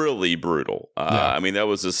really brutal. I mean, that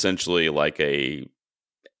was essentially like a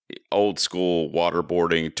old school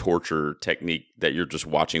waterboarding torture technique that you're just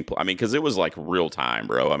watching. I mean, because it was like real time,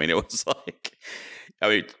 bro. I mean, it was like,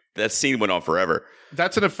 that scene went on forever.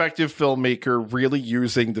 That's an effective filmmaker really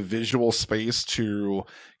using the visual space to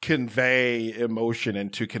convey emotion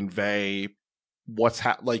and to convey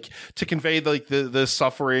to convey like the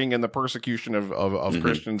suffering and the persecution of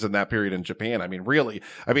Christians in that period in Japan. I mean, really,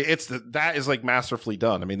 that is like masterfully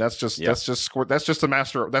done. I mean, that's just a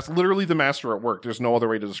master. That's literally the master at work. There's no other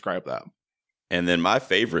way to describe that. And then my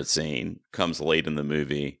favorite scene comes late in the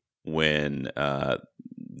movie when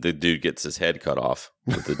the dude gets his head cut off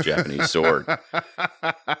with the Japanese sword.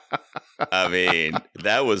 I mean,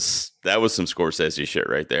 that was some Scorsese shit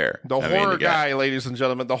right there. The horror guy, ladies and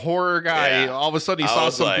gentlemen, the horror guy. Yeah. All of a sudden, he saw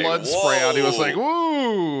some blood spray out. He was like,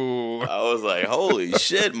 "Woo!" I was like, "Holy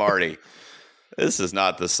shit, Marty!" This is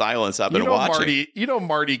not the silence I've been watching.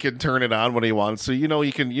 Marty can turn it on when he wants to.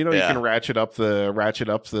 He can ratchet up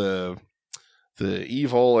the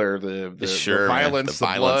evil or the violence,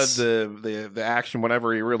 the blood, the action,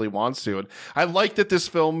 whenever he really wants to. And I like that this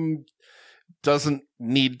film doesn't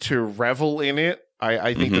need to revel in it.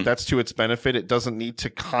 I think that that's to its benefit. It doesn't need to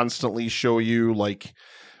constantly show you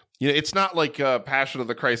it's not like a Passion of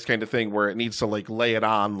the Christ kind of thing where it needs to lay it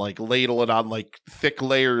on, ladle it on thick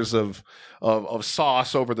layers of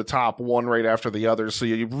sauce over the top, one right after the other. So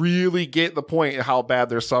you really get the point of how bad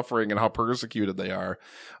they're suffering and how persecuted they are.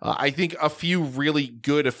 I think a few really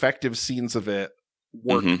good, effective scenes of it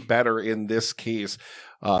work better in this case.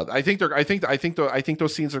 I think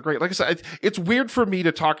those scenes are great. Like I said, it's weird for me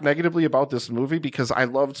to talk negatively about this movie because I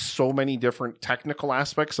loved so many different technical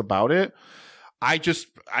aspects about it. I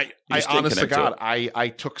honest to God, I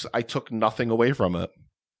took nothing away from it.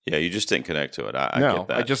 Yeah, you just didn't connect to it. I get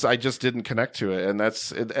that. I just didn't connect to it, and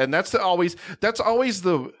that's always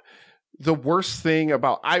the worst thing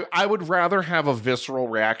about. I would rather have a visceral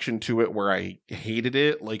reaction to it where I hated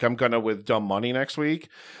it, like I'm gonna with Dumb Money next week.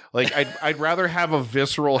 Like I'd rather have a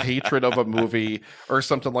visceral hatred of a movie or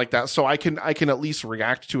something like that, so I can at least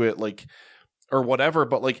react to it or whatever.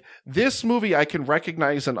 But this movie, I can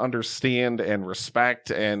recognize and understand and respect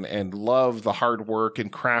and love the hard work and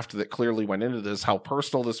craft that clearly went into this, how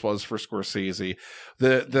personal this was for Scorsese,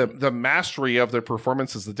 the mastery of the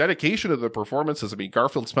performances, the dedication of the performances. I mean,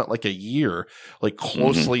 Garfield spent a year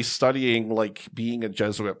closely studying being a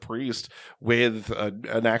Jesuit priest with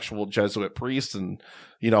an actual Jesuit priest. And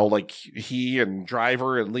he and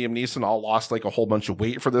Driver and Liam Neeson all lost a whole bunch of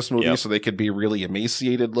weight for this movie so they could be really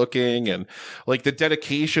emaciated looking. And the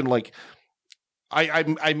dedication,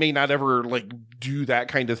 I may not ever do that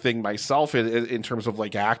kind of thing myself in terms of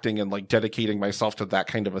acting and dedicating myself to that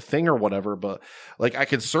kind of a thing or whatever. But I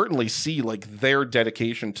could certainly see their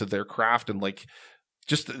dedication to their craft and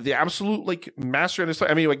just the absolute mastery.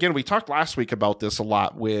 I mean, again, we talked last week about this a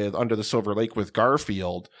lot with Under the Silver Lake with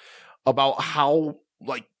Garfield, about how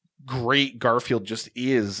great Garfield just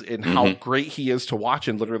is and how great he is to watch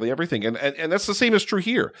in literally everything. And that's the same is true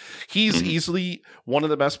here. He's easily one of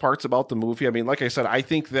the best parts about the movie. I mean, like I said, I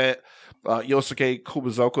think that Yosuke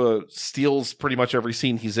Kobuzoka steals pretty much every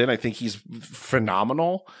scene he's in. I think he's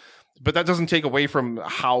phenomenal, but that doesn't take away from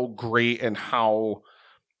how great and how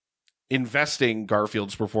investing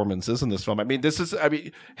Garfield's performance is in this film. I mean,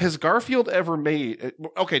 has Garfield ever made,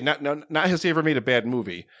 not has he ever made a bad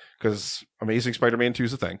movie, because Amazing Spider-Man 2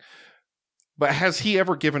 is a thing, but has he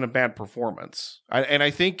ever given a bad performance? And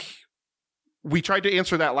I think we tried to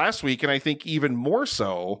answer that last week, and I think even more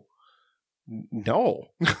so, no.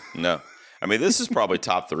 No. I mean, this is probably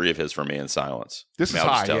top 3 of his for me in Silence. This is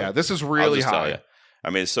high, yeah. This is really high. I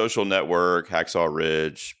mean, Social Network, Hacksaw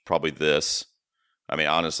Ridge, probably this. I mean,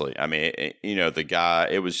 honestly, the guy,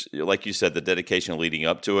 it was, like you said, the dedication leading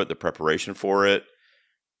up to it, the preparation for it,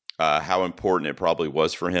 how important it probably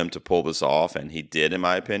was for him to pull this off. And he did, in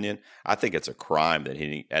my opinion. I think it's a crime that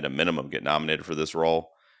he, at a minimum, get nominated for this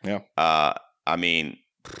role. Yeah. I mean,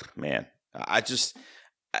 man,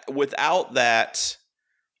 without that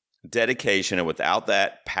dedication and without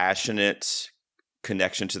that passionate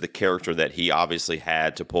connection to the character that he obviously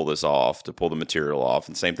had to pull this off, to pull the material off.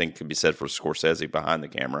 And same thing can be said for Scorsese behind the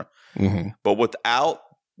camera. But without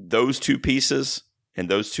those two pieces and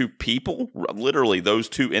those two people, literally those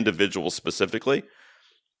two individuals specifically,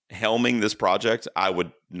 helming this project, I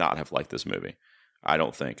would not have liked this movie. I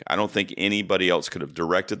don't think anybody else could have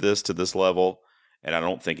directed this to this level. And I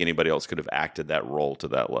don't think anybody else could have acted that role to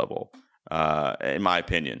that level, in my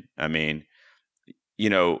opinion. I mean,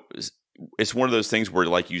 it's one of those things where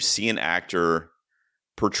you see an actor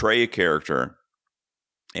portray a character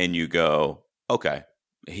and you go, okay,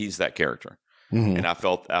 he's that character. And I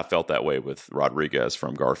felt that way with Rodriguez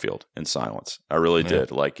from Garfield in Silence. I really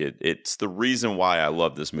did. It's the reason why I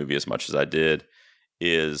love this movie as much as I did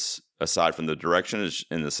is, aside from the direction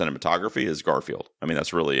and the cinematography, is Garfield. I mean,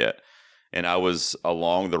 that's really it. And I was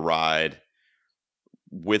along the ride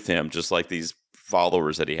with him, just like these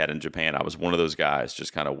followers that he had in Japan. I was one of those guys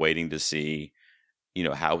just kind of waiting to see,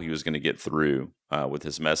 how he was going to get through with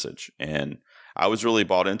his message. And I was really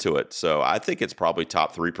bought into it. So I think it's probably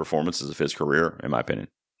top 3 performances of his career, in my opinion,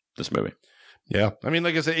 this movie. Yeah. I mean,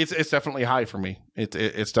 like I said, it's definitely high for me.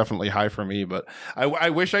 It's definitely high for me, but I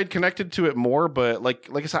wish I'd connected to it more, but like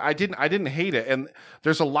I said, I didn't hate it. And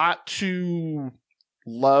there's a lot to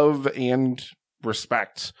love and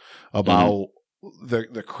respect about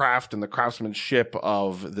the craft and the craftsmanship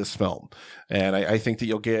of this film. And I think that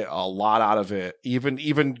you'll get a lot out of it.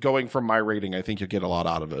 Even going from my rating, I think you'll get a lot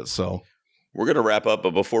out of it. So We're going to wrap up,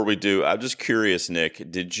 but before we do, I'm just curious, Nick,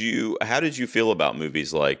 how did you feel about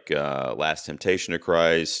movies like Last Temptation of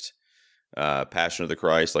Christ, Passion of the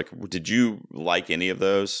Christ? Like, did you like any of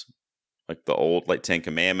those? Like the old, like Ten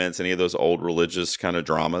Commandments, any of those old religious kind of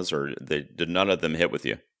dramas, or did none of them hit with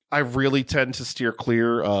you? I really tend to steer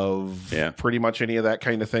clear of pretty much any of that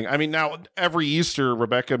kind of thing. I mean, now every Easter,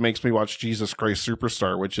 Rebecca makes me watch Jesus Christ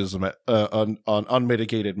Superstar, which is an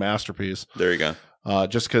unmitigated masterpiece. There you go.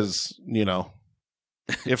 Just because,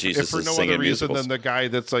 if for no other reason than the guy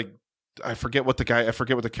that's like, I forget what the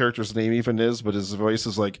character's name even is, but his voice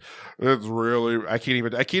is like, it's really, I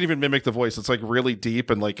can't even mimic the voice. It's like really deep.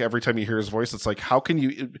 And like every time you hear his voice, it's like,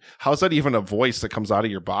 how's that even a voice that comes out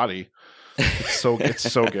of your body? It's so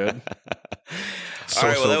good. All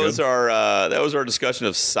right, well, that was our discussion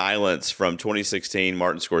of Silence from 2016,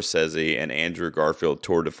 Martin Scorsese and Andrew Garfield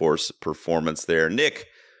tour de force performance there. Nick,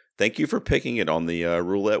 thank you for picking it on the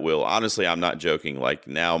roulette wheel. Honestly, I'm not joking. Like,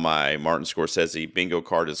 now my Martin Scorsese bingo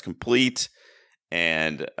card is complete,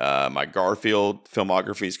 and my Garfield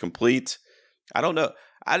filmography is complete. I don't know.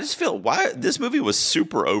 I just feel why this movie was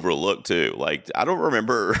super overlooked too. Like, I don't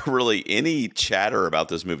remember really any chatter about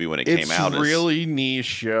this movie when it came out. It's really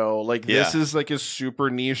niche, yo. Like, this is like a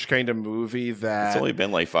super niche kind of movie that it's only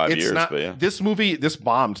been like 5 years. But this movie, this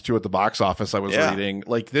bombed too at the box office. I was reading.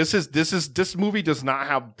 Like, this movie does not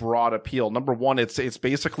have broad appeal. Number one, it's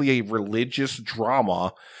basically a religious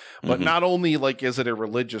drama, but not only like is it a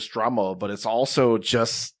religious drama, but it's also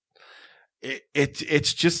just.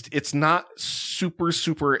 It's not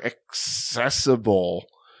super accessible.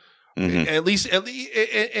 At least,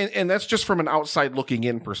 and that's just from an outside looking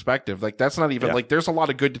in perspective. Like, that's not even like, there's a lot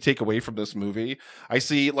of good to take away from this movie. I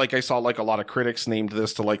saw like a lot of critics named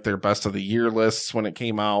this to like their best of the year lists when it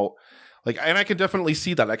came out. Like, and I can definitely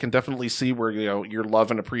see that. I can definitely see where, your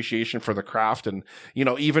love and appreciation for the craft, and,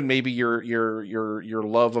 even maybe your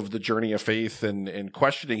love of the journey of faith and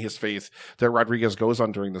questioning his faith that Rodriguez goes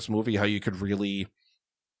on during this movie, how you could really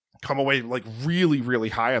come away like really, really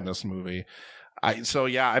high on this movie.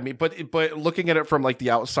 But looking at it from like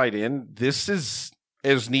the outside in, this is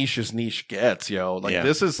as niche gets, yo. Like,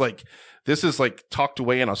 this is like tucked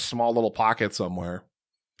away in a small little pocket somewhere.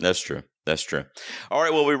 That's true. All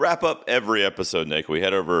right, well, we wrap up every episode, Nick. We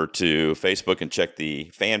head over to Facebook and check the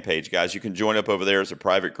fan page. Guys, you can join up over there as a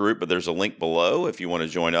private group, but there's a link below if you want to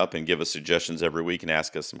join up and give us suggestions every week and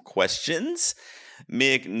ask us some questions.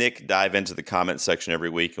 Me and Nick dive into the comment section every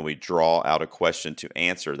week, and we draw out a question to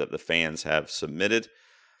answer that the fans have submitted.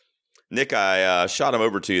 Nick, I shot him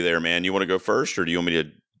over to you there, man. You want to go first, or do you want me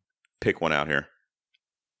to pick one out here?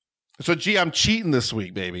 So, I'm cheating this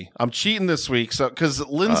week, baby. I'm cheating this week. So, because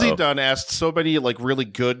Lindsay Dunn asked so many like really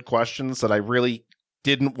good questions that I really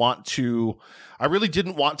didn't want to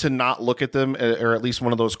not look at them, or at least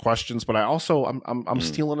one of those questions. But I'm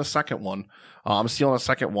stealing a second one. I'm stealing a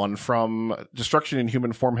second one from Destruction in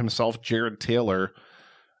Human Form himself. Jared Taylor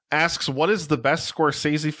asks, "What is the best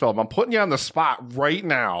Scorsese film?" I'm putting you on the spot right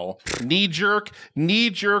now. Knee jerk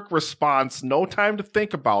response. No time to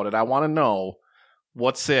think about it. I want to know.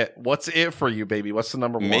 What's it for you, baby? What's the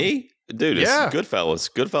number one? Me? Dude, it's Goodfellas.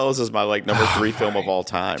 Goodfellas is my like number 3 film of all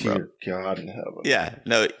time, bro. Dear God in heaven. Yeah,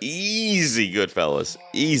 no, easy Goodfellas.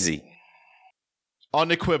 Easy.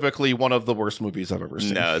 Unequivocally one of the worst movies I've ever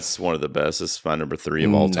seen. No, it's one of the best. It's my number 3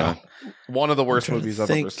 of all time. One of the worst movies I've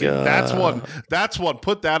ever seen. That's one.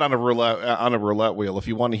 Put that on a roulette wheel if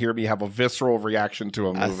you want to hear me have a visceral reaction to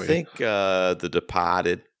a movie. I think The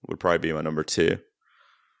Departed would probably be my number 2.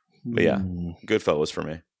 But yeah, Goodfellas for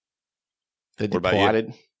me. What about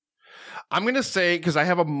you? I'm going to say, because I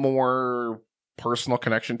have a more personal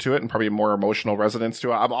connection to it and probably a more emotional resonance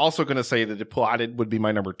to it, I'm also going to say that Departed would be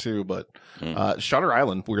my number 2, but Shutter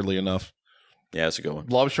Island, weirdly enough. Yeah, that's a good one.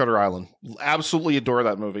 Love Shutter Island. Absolutely adore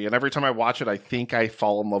that movie. And every time I watch it, I think I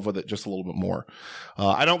fall in love with it just a little bit more.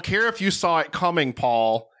 I don't care if you saw it coming,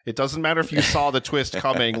 Paul. It doesn't matter if you saw the twist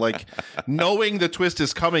coming. Like, knowing the twist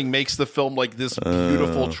is coming makes the film like this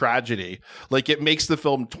beautiful tragedy. Like, it makes the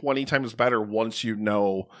film 20 times better once you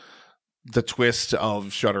know the twist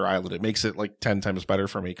of Shutter Island. It makes it like 10 times better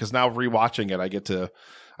for me, because now rewatching it, I get to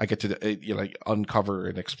like uncover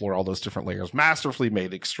and explore all those different layers. Masterfully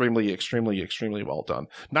made, extremely well done.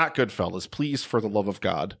 Not Goodfellas, please, for the love of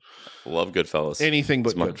God. Love Goodfellas. Anything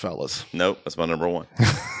but Goodfellas. Nope, that's my number 1.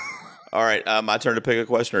 All right, my turn to pick a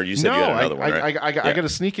question, or you said you had another one, right? I got to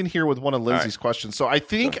sneak in here with one of Lindsay's questions. So I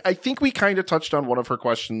think we kind of touched on one of her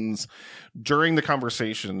questions during the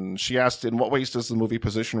conversation. She asked, in what ways does the movie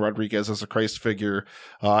position Rodriguez as a Christ figure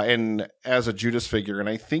and as a Judas figure? And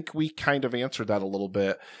I think we kind of answered that a little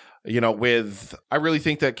bit. I really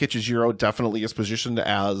think that Kitchijiro definitely is positioned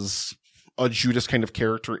as a Judas kind of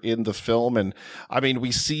character in the film. And I mean,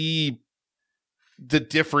 we see the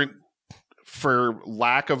different, for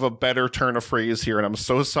lack of a better turn of phrase here, and I'm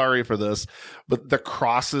so sorry for this, but the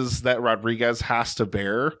crosses that Rodriguez has to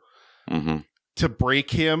bear to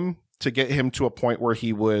break him, to get him to a point where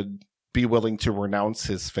he would be willing to renounce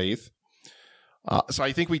his faith. So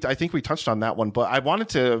I think we touched on that one, but I wanted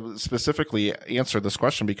to specifically answer this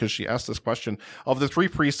question because she asked this question: of the three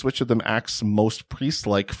priests, which of them acts most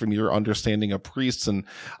priest-like from your understanding of priests? And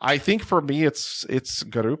I think for me, it's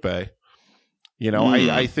Garupe. You know,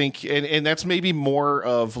 I think, and that's maybe more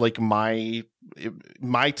of like my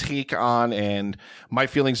take on and my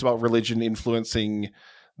feelings about religion influencing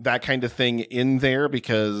that kind of thing in there,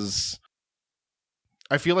 because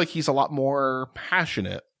I feel like he's a lot more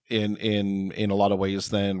passionate in a lot of ways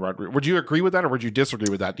than Rodriguez. Would you agree with that, or would you disagree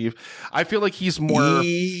with that? I feel like he's more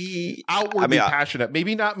outwardly passionate.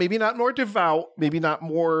 Maybe not more devout, maybe not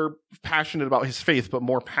more passionate about his faith, but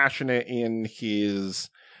more passionate in his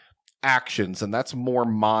actions. And that's more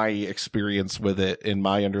my experience with it and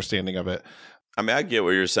my understanding of it. I mean, I get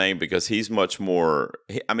what you're saying, because he's much more,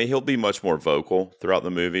 I mean, he'll be much more vocal throughout the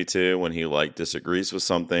movie too, when he like disagrees with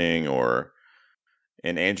something,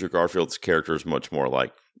 and Andrew Garfield's character is much more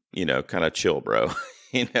like, you know, kind of chill, bro,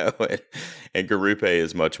 you know, and Garupe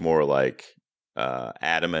is much more like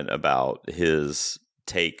adamant about his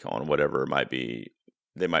take on whatever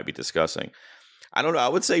they might be discussing. I don't know. I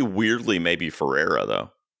would say weirdly, maybe Ferreira though.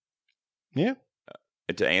 Yeah.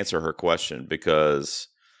 To answer her question, because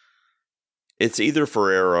it's either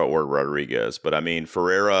Ferreira or Rodriguez, but I mean,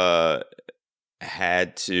 Ferreira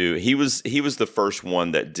he was the first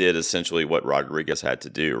one that did essentially what Rodriguez had to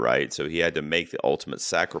do, right? So he had to make the ultimate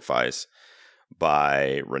sacrifice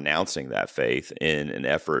by renouncing that faith in an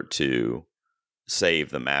effort to save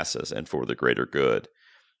the masses and for the greater good,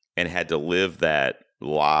 and had to live that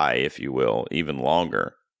lie, if you will, even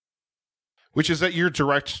longer. Which is that your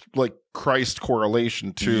direct like Christ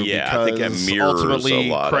correlation too. Yeah, because I think it mirrors ultimately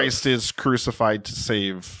a lot Christ is crucified to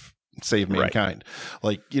save mankind. Right.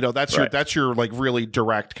 Like, you know, that's your like really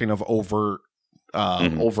direct kind of overt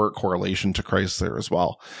correlation to Christ there as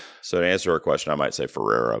well. So to answer our question, I might say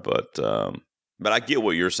Ferreira, but I get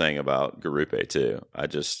what you're saying about Garupe too. I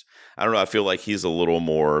don't know. I feel like he's a little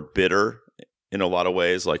more bitter in a lot of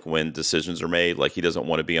ways, like when decisions are made, like he doesn't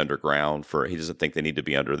want to be underground he doesn't think they need to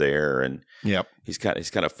be under there. And he's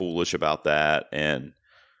kind of foolish about that. And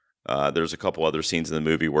there's a couple other scenes in the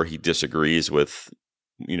movie where he disagrees with,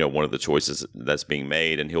 you know, one of the choices that's being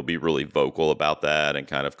made, and he'll be really vocal about that and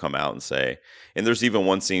kind of come out and say, and there's even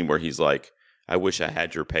one scene where he's like, I wish I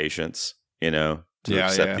had your patience, you know, to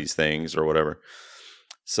accept these things or whatever.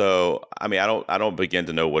 So, I mean, I don't begin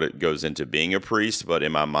to know what it goes into being a priest, but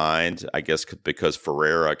in my mind, I guess because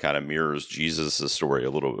Ferreira kind of mirrors Jesus' story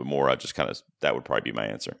a little bit more, that would probably be my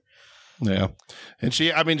answer. Yeah. And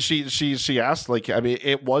she asked, like, I mean,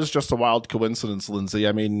 it was just a wild coincidence, Lindsay.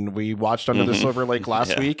 I mean, we watched Under the Silver Lake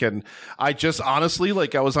last week, and I just honestly,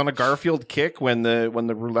 like, I was on a Garfield kick when the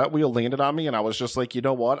roulette wheel landed on me, and I was just like, you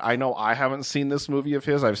know what? I know I haven't seen this movie of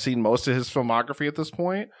his. I've seen most of his filmography at this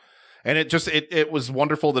point. And it was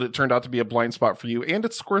wonderful that it turned out to be a blind spot for you, and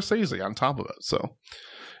it's Scorsese on top of it.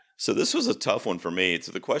 So this was a tough one for me.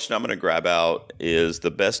 So the question I'm going to grab out is the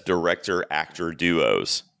best director-actor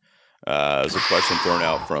duos. There's a question thrown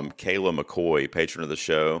out from Kayla McCoy, patron of the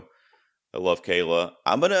show. I love Kayla.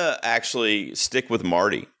 I'm going to actually stick with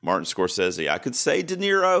Martin Scorsese. I could say De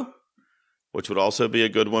Niro, which would also be a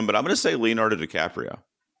good one, but I'm going to say Leonardo DiCaprio.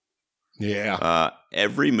 Yeah.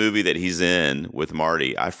 Every movie that he's in with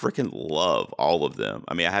Marty, I freaking love all of them.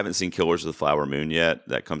 I mean, I haven't seen Killers of the Flower Moon yet.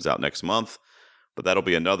 That comes out next month, but that'll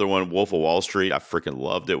be another one. Wolf of Wall Street, I freaking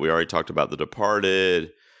loved it. We already talked about The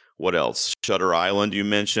Departed. What else? Shutter Island, you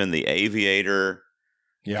mentioned. The Aviator.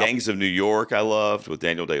 Yep. Gangs of New York, I loved, with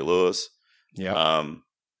Daniel Day-Lewis. Yeah.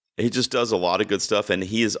 He just does a lot of good stuff, and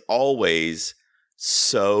he is always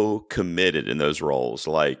so committed in those roles.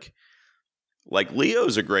 Like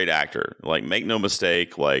Leo's a great actor. Like, make no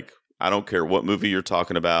mistake. Like, I don't care what movie you're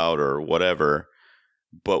talking about or whatever.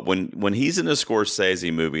 But when he's in a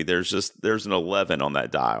Scorsese movie, there's an 11 on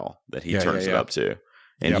that dial that he turns it up to.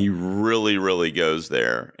 And he really, really goes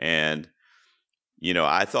there. And, you know,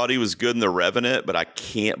 I thought he was good in The Revenant, but I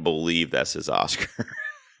can't believe that's his Oscar.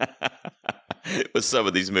 With some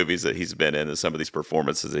of these movies that he's been in and some of these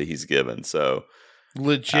performances that he's given. So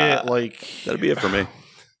legit, that'll be it for me.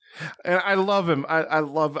 And I love him. I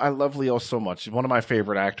love Leo so much. He's one of my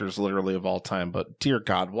favorite actors, literally, of all time. But dear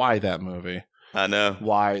God, why that movie? I know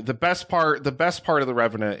why. The best part of The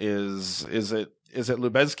Revenant is it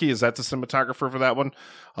Lubezki? Is that the cinematographer for that one?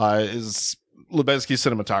 Is Lubezki's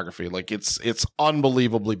cinematography. Like it's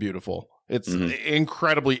unbelievably beautiful. It's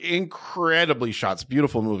incredibly shot. It's a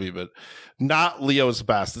beautiful movie, but not Leo's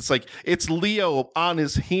best. It's like it's Leo on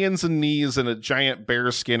his hands and knees in a giant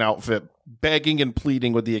bearskin outfit, begging and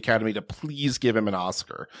pleading with the Academy to please give him an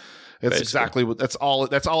Oscar. It's Basically. exactly what that's all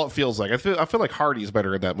it feels like. I feel like Hardy's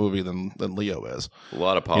better in that movie than Leo is. A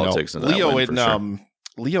lot of politics in that Leo one, for sure.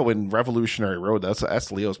 Leo in Revolutionary Road,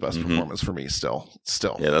 that's Leo's best performance for me still.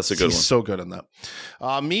 Yeah, that's a good one. He's so good in that.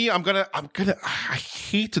 Me, I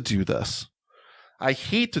hate to do this. I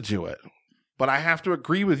hate to do it, but I have to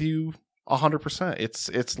agree with you 100%.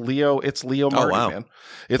 It's Leo Marty, man.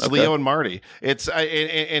 It's okay. Leo and Marty. It's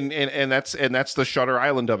and that's the Shutter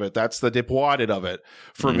Island of it. That's the Departed of it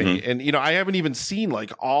for me. And you know, I haven't even seen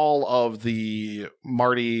like all of the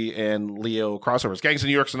Marty and Leo crossovers. Gangs of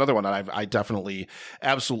New York's another one that I definitely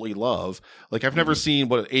absolutely love. Like I've never seen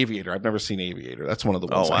Aviator. I've never seen Aviator. That's one of the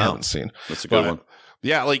ones I haven't seen. That's a good one.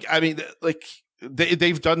 Yeah, like I mean, like.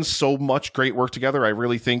 They've done so much great work together. I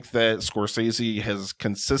really think that Scorsese has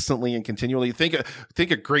consistently and continually think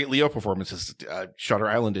a great Leo performance is Shutter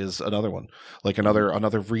Island is another one, like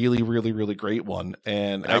another really great one.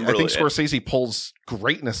 And I think Scorsese pulls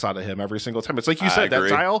greatness out of him every single time. It's like you said, that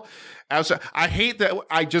dial. I hate that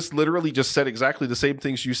I just literally just said exactly the same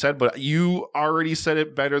things you said, but you already said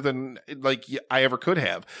it better than like I ever could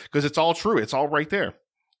have because it's all true. It's all right there.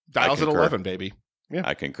 Dials at 11, baby. Yeah.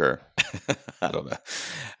 I concur. I don't know.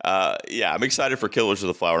 Yeah, I'm excited for Killers of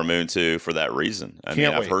the Flower Moon too for that reason. I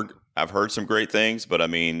mean, I've heard some great things, but I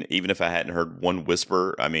mean, even if I hadn't heard one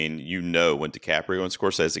whisper, I mean, you know, when DiCaprio and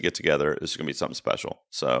Scorsese get together, this is going to be something special.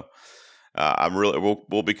 So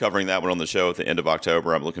we'll be covering that one on the show at the end of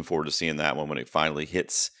October. I'm looking forward to seeing that one when it finally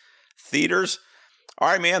hits theaters. All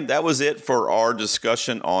right, man, that was it for our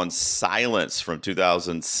discussion on Silence from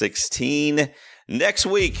 2016. Next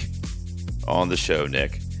week on the show,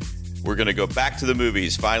 Nick, we're going to go back to the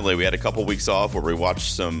movies. Finally, we had a couple weeks off where we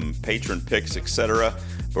watched some patron picks, etc.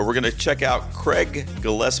 But we're going to check out Craig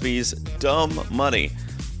Gillespie's Dumb Money,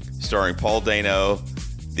 starring Paul Dano,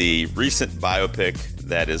 the recent biopic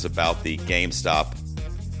that is about the GameStop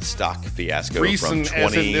stock fiasco from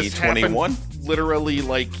 2021. Literally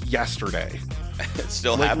like yesterday. It's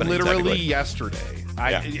still like happening. Literally yesterday.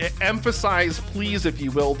 I emphasize, please, if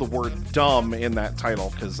you will, the word dumb in that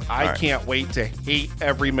title, because I can't wait to hate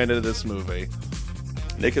every minute of this movie.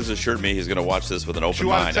 Nick has assured me he's going to watch this with an open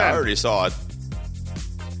mind. I already saw it,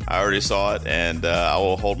 and I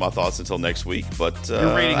will hold my thoughts until next week. But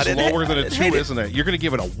your rating's lower than a 2, isn't it? You're going to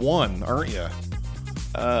give it a 1, aren't you?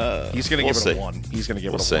 He's going to give it a 1. He's going to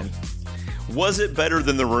give it a 1. Was it better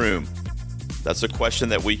than The Room? That's a question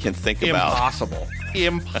that we can think about.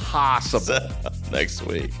 Impossible. Next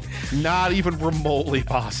week. Not even remotely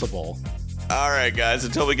possible. All right, guys.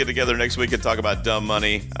 Until we get together next week and talk about Dumb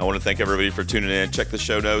Money, I want to thank everybody for tuning in. Check the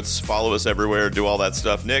show notes. Follow us everywhere. Do all that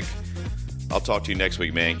stuff. Nick, I'll talk to you next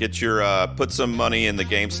week, man. Get your put some money in the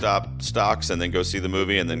GameStop stocks and then go see the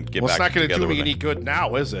movie and then get back together. It's not going to do me any good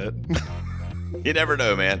now, is it? You never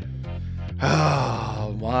know, man.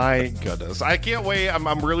 Oh my goodness! I can't wait. I'm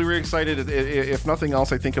really, really excited. If nothing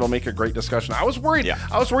else, I think it'll make a great discussion. I was worried. Yeah.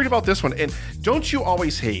 I was worried about this one. And don't you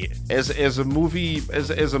always hate as a movie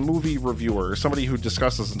reviewer, somebody who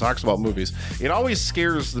discusses and talks about movies? It always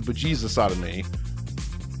scares the bejesus out of me.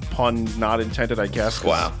 Pun not intended, I guess.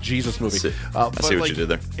 Wow. Jesus movie. I see what you did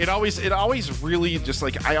there. It always really just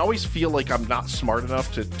like I always feel like I'm not smart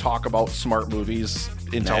enough to talk about smart movies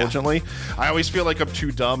intelligently. Nah. I always feel like I'm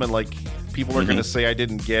too dumb and like people are going to say I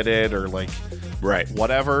didn't get it or like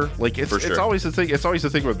whatever. Like it's always the thing. It's always the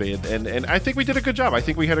thing with me. And I think we did a good job. I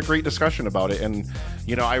think we had a great discussion about it. And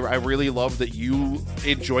you know, I really love that you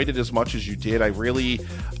enjoyed it as much as you did. I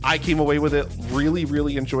came away with it really,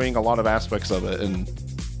 really enjoying a lot of aspects of it. And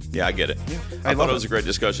yeah, I get it. Yeah, I thought it was a great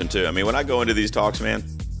discussion too. I mean, when I go into these talks, man,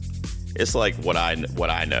 it's like what I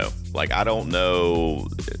know. Like I don't know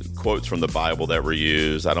quotes from the Bible that were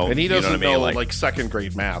used. I don't. And he doesn't know like second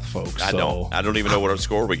grade math, folks. I don't even know what our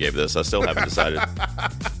score we gave this. I still haven't decided. I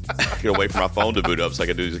can wait for my phone to boot up so I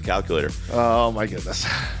can do the calculator. Oh my goodness!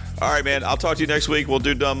 All right, man. I'll talk to you next week. We'll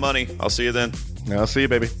do Dumb Money. I'll see you then. I'll see you,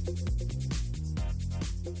 baby.